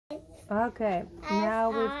Okay, now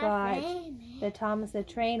we've got the Thomas the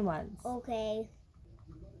Train ones. Okay.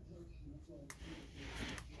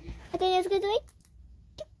 I think it's good to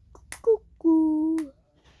cuckoo.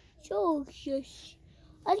 So shush.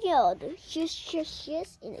 I get all the shush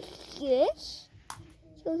in a shush.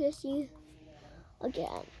 So shushy.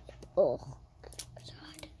 Again. Oh.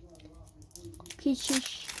 God. Okay,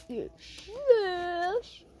 shush.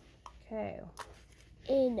 Shush. Okay.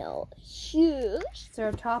 And now shush.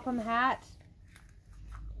 Sir Topham hat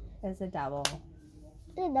is a double.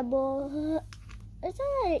 The double. It's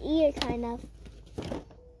not an ear, kind of.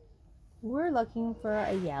 We're looking for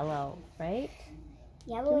a yellow, right?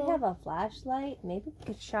 Yellow. Do we have a flashlight? Maybe we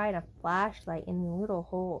could shine a flashlight in the little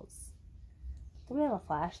holes. Do we have a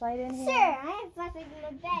flashlight in here? Sir, I have flashlight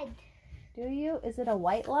in my bed. Do you? Is it a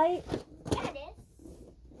white light? Yeah, it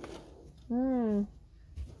is. Hmm.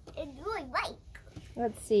 It's really light.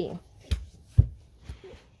 Let's see.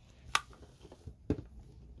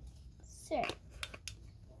 Sir.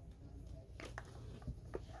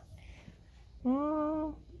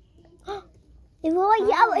 Hmm. It's really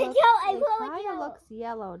yellow. It's yellow. It kind of looks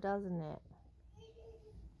yellow, doesn't it?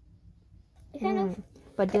 It kind of.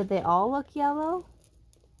 But did they all look yellow?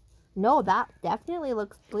 No, that definitely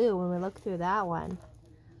looks blue when we look through that one.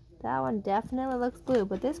 That one definitely looks blue,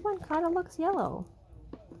 but this one kind of looks yellow.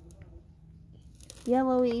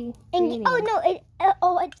 Yellowy. And, oh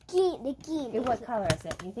no! It's green. It's green. What color is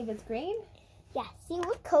it? You think it's green? Yeah. See,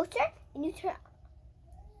 look closer, and you turn.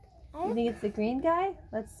 You think it's the green guy?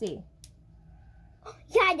 Let's see.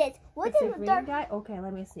 Yeah, it is. What It's is the green dark guy? Okay,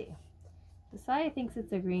 let me see. Desire thinks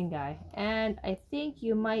it's a green guy, and I think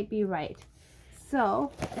you might be right.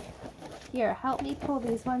 So, here, help me pull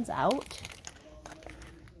these ones out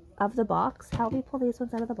of the box. Help me pull these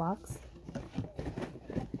ones out of the box.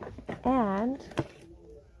 And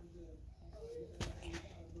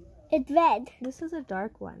it's red. this is a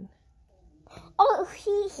dark one. Oh,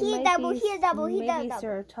 he double. He double. He maybe double.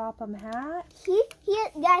 Sir Topham hat. He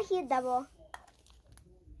double.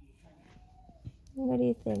 What do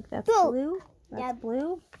you think? That's Blue. blue? That's Yeah.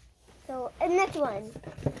 blue? So, and next one.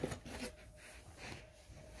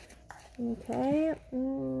 Okay.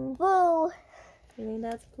 Blue. You think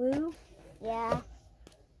that's blue? Yeah.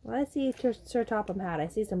 Well, I see Sir Topham hat. I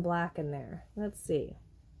see some black in there. Let's see.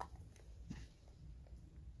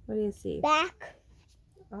 What do you see? Black.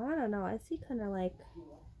 I don't know. I see kind of like.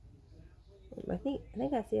 I think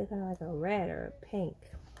I see kind of like a red or a pink.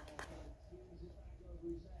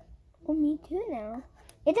 Oh, me too now.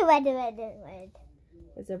 It's a red.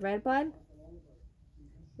 Is it red one?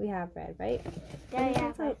 We have red, right?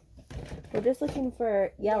 Yeah. We're just looking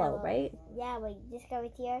for yellow, right? Yeah, wait, this guy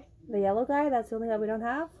right here. The yellow guy? That's the only guy we don't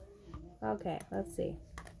have? Okay, let's see.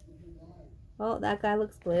 Oh, that guy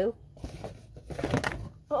looks blue.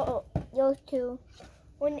 Oh, those two.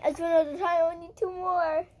 As soon as I try, I need two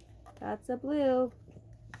more. That's a blue.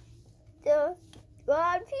 The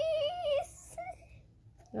one piece.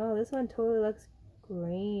 Oh, this one totally looks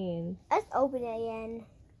green. Let's open it again.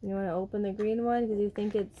 You want to open the green one because you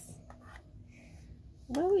think it's...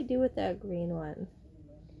 What do we do with that green one?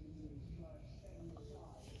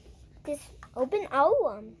 Just open all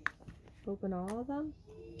of them. Open all of them?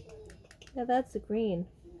 Yeah, that's the green.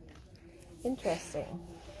 Interesting.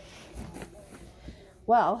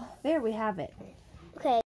 Well, there we have it. Okay.